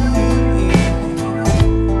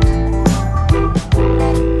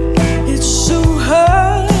 It's so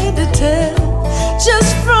hard to tell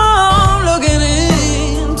just from looking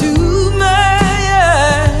into my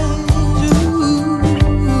eyes.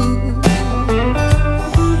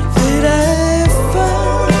 That I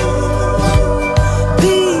find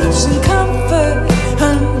peace and comfort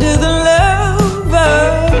under the love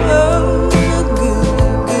of a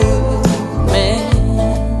good man.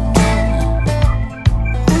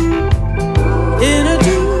 And I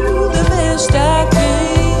do the best I can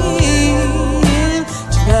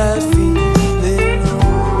to not feel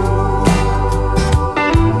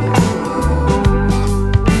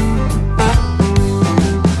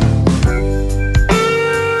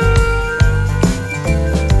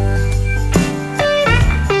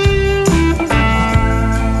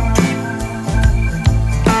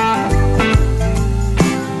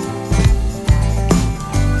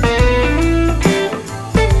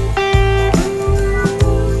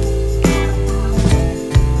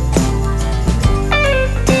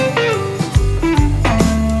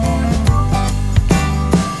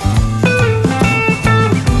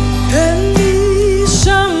I need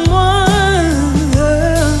someone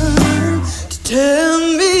to tell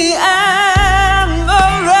me I'm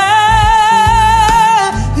alright.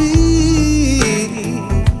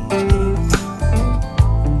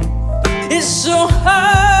 It's so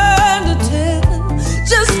hard to tell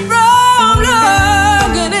just from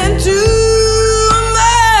looking into my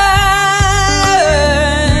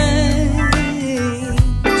eyes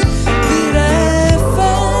that I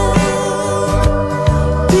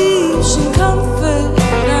find peace and comfort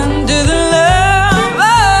under the love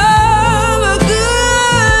of a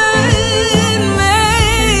good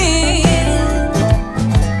man.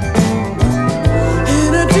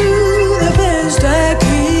 And I do the best I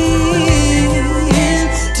can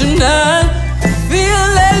to not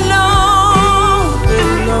feel alone,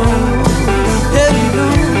 alone,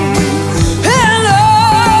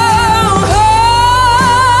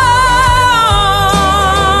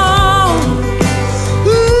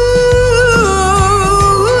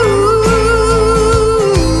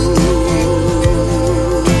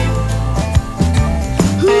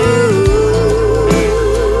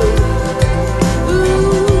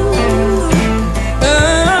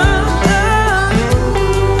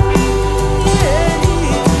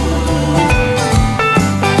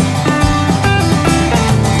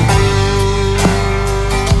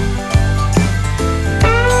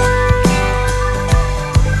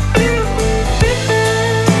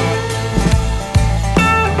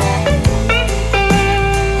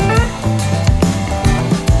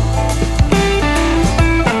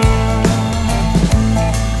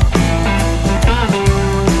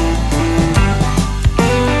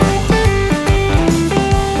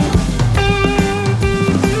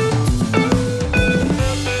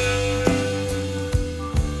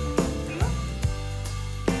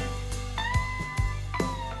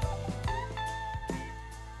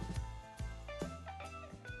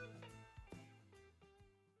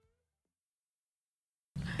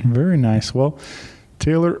 Very nice. Well,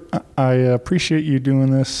 Taylor, I appreciate you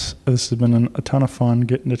doing this. This has been a ton of fun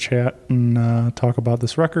getting to chat and talk about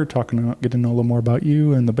this record, get to know a little more about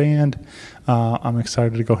you and the band. I'm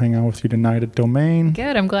excited to go hang out with you tonight at Domain.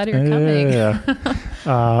 Good. I'm glad you're coming.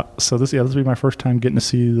 Yeah. So this will be my first time getting to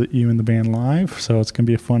see you and the band live. So it's going to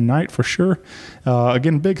be a fun night for sure.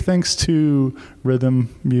 Again, big thanks to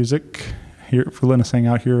Rhythm Music here for letting us hang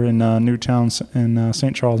out here in Newtown in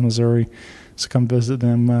St. Charles, Missouri. So come visit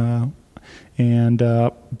them.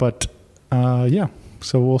 Yeah,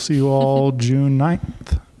 so we'll see you all June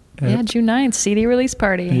 9th. Yeah, June 9th, CD release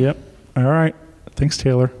party. Yep. All right. Thanks,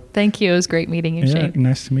 Taylor. Thank you. It was great meeting you, Shane.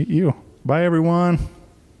 Nice to meet you. Bye, everyone.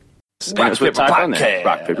 Rock Paper Podcast.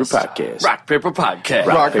 Rock Paper Podcast. Rock Paper Podcast.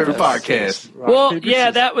 Rock Paper Podcast. Well,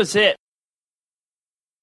 yeah, that was it.